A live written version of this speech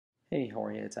Hey, how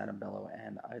are you? It's Adam Bello,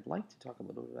 and I'd like to talk a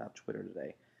little bit about Twitter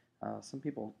today. Some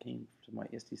people came to my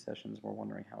ISTE sessions and were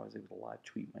wondering how I was able to live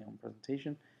tweet my own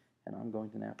presentation, and I'm going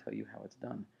to now tell you how it's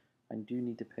done. I do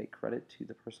need to pay credit to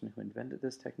the person who invented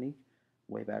this technique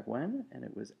way back when, and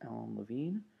it was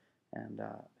Levine, and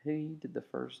he did the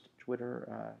first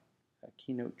Twitter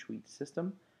Keynote tweet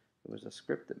system. It was a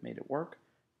script that made it work.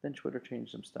 Then Twitter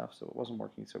changed some stuff, so it wasn't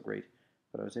working so great,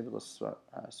 but I was able to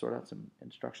sort out some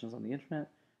instructions on the internet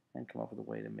and come up with a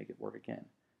way to make it work again.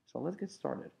 So let's get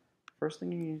started. First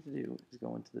thing you need to do is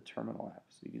go into the Terminal app.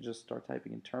 So you can just start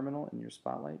typing in Terminal in your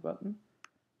Spotlight button.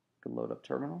 You can load up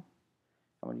Terminal.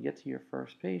 And when you get to your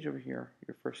first page over here,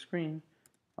 your first screen,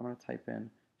 I'm going to type in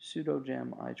sudo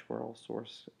gem itwurl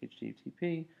source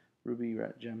http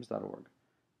rubygems.org.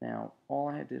 Now, all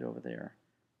I did over there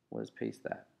was paste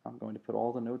that. I'm going to put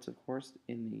all the notes, of course,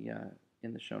 in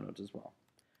the show notes as well.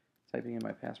 Typing in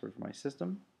my password for my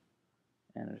system,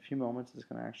 and in a few moments it's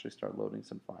going to actually start loading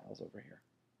some files over here.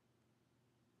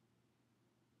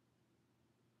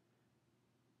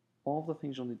 All of the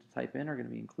things you'll need to type in are going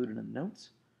to be included in the notes.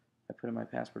 I put in my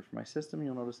password for my system.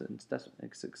 You'll notice that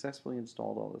it successfully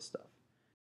installed all this stuff.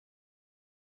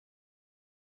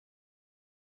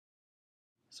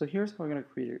 So here's how we're going to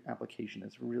create an application.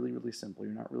 It's really, really simple.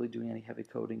 You're not really doing any heavy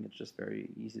coding. It's just very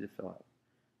easy to fill out.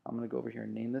 I'm going to go over here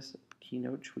and name this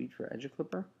Keynote Tweet for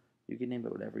EduClipper. You can name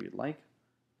it whatever you'd like.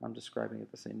 I'm describing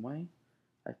it the same way.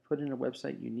 I've put in a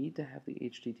website. You need to have the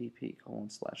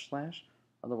http://,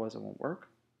 otherwise it won't work.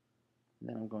 And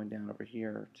then I'm going down over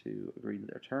here to agree to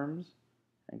their terms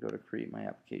and go to create my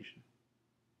application.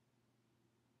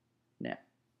 Now,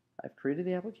 I've created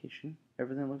the application.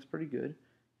 Everything looks pretty good.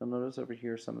 You'll notice over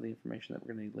here some of the information that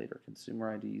we're going to need later,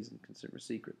 consumer IDs and consumer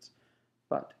secrets.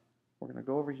 But we're going to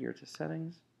go over here to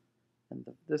settings, and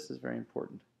this is very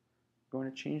important. We're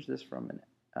going to change this from an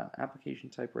application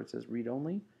type where it says read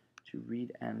only to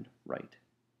read and write.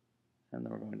 And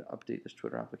then we're going to update this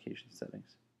Twitter application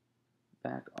settings.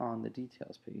 Back on the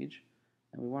details page,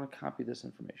 and we want to copy this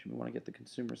information. We want to get the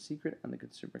consumer secret and the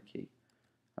consumer key.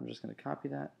 I'm just going to copy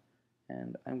that,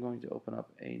 and I'm going to open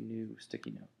up a new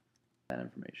sticky note. That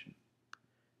information.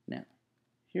 Now,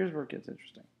 here's where it gets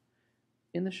interesting.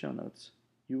 In the show notes,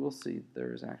 you will see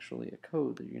there's actually a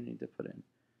code that you're going to need to put in,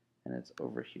 and it's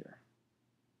over here.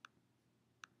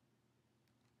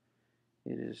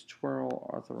 It is twurl,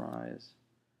 authorize,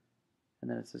 and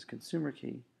then it says consumer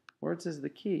key. Where it says the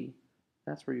key,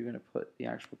 that's where you're going to put the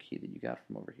actual key that you got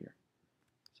from over here.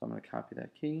 So I'm going to copy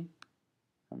that key.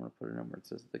 I'm going to put it in where it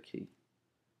says the key.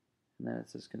 And then it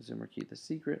says consumer key, the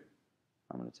secret.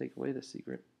 I'm going to take away the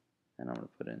secret, and I'm going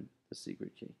to put in the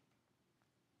secret key.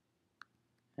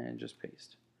 And just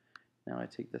paste. Now I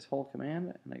take this whole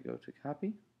command, and I go to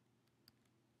copy.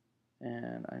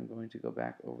 And I'm going to go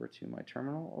back over to my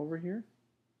terminal over here,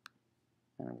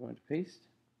 and I'm going to paste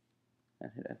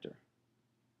and hit enter.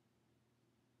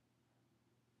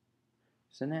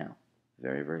 So now,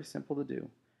 very, very simple to do.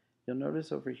 You'll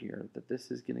notice over here that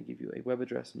this is going to give you a web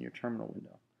address in your terminal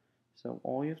window. So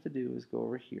all you have to do is go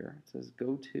over here. It says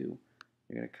go to. You're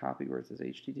going to copy where it says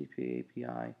HTTP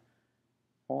API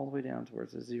all the way down to where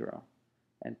it says 0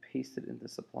 and paste it in the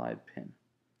supplied pin.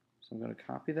 So I'm going to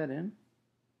copy that in.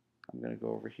 I'm going to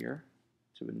go over here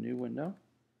to a new window,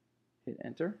 hit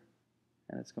enter,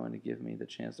 and it's going to give me the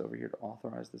chance over here to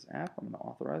authorize this app. I'm going to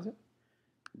authorize it.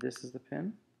 This is the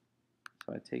pin.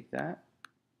 So I take that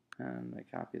and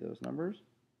I copy those numbers.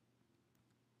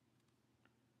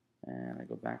 And I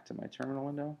go back to my terminal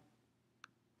window,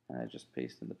 and I just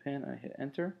paste in the pin, and I hit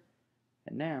enter,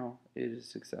 and now it is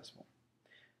successful.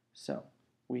 So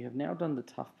we have now done the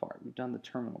tough part. We've done the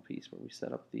terminal piece where we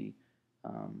set up the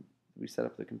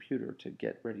computer to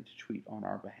get ready to tweet on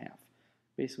our behalf.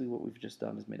 Basically, what we've just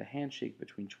done is made a handshake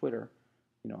between Twitter,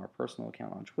 our personal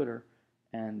account on Twitter,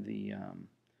 and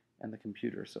the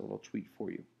computer, so it'll tweet for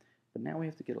you. But now we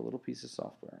have to get a little piece of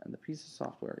software, and the piece of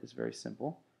software is very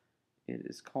simple. It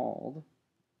is called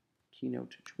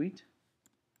Keynote Tweet.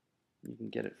 You can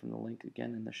get it from the link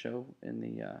again in the show, in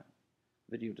the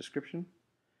video description.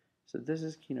 So this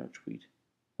is Keynote Tweet.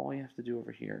 All you have to do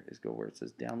over here is go where it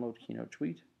says download Keynote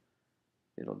Tweet.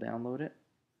 It'll download it.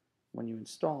 When you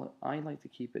install it, I like to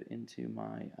keep it into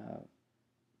my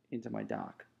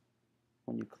dock.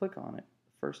 When you click on it,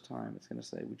 the first time it's going to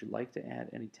say, would you like to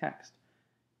add any text?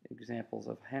 Examples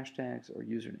of hashtags or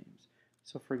usernames.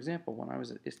 So for example, when I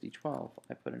was at ISTE 12,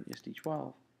 I put in ISTE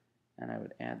 12, and I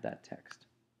would add that text.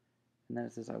 And then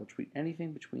it says I will tweet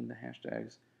anything between the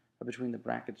hashtags, or between the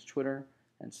brackets Twitter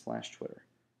and /Twitter.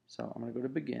 So I'm going to go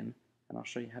to begin, and I'll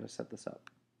show you how to set this up.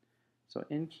 So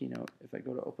in Keynote, if I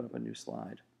go to open up a new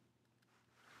slide,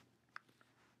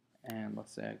 And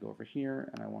let's say I go over here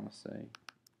and I want to say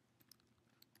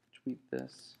tweet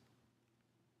this.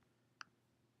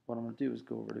 What I'm going to do is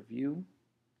go over to view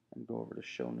and go over to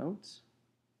show notes.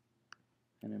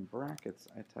 And in brackets,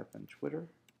 I type in Twitter,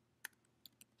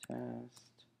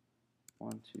 test,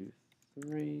 1, 2,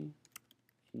 3,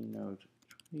 Keynote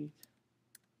tweet,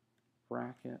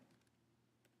 bracket,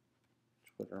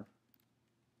 Twitter.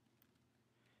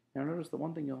 Now notice the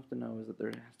one thing you'll have to know is that there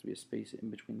has to be a space in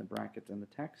between the brackets and the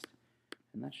text,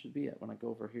 and that should be it. When I go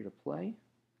over here to play,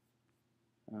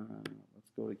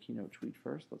 let's go to Keynote tweet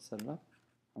first. Let's set it up.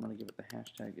 I'm going to give it the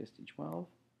hashtag st12,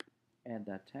 add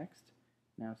that text.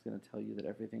 Now it's going to tell you that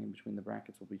everything in between the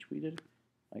brackets will be tweeted.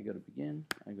 I go to begin,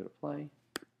 I go to play,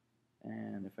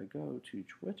 and if I go to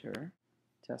Twitter,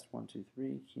 test 1, 2,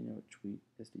 3, Keynote tweet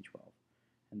st12.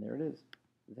 And there it is.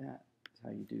 That is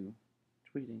how you do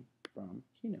tweeting from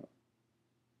Keynote.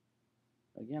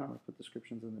 Again, I'm going to put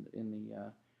descriptions in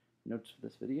the notes for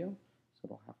this video, so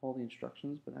it'll have all the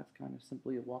instructions, but that's kind of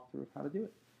simply a walkthrough of how to do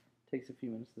it. It takes a few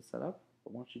minutes to set up,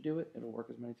 but once you do it, it'll work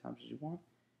as many times as you want.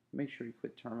 Make sure you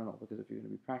quit Terminal, because if you're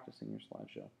going to be practicing your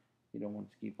slideshow, you don't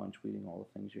want to keep on tweeting all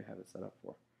the things you have it set up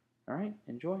for. All right,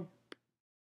 enjoy.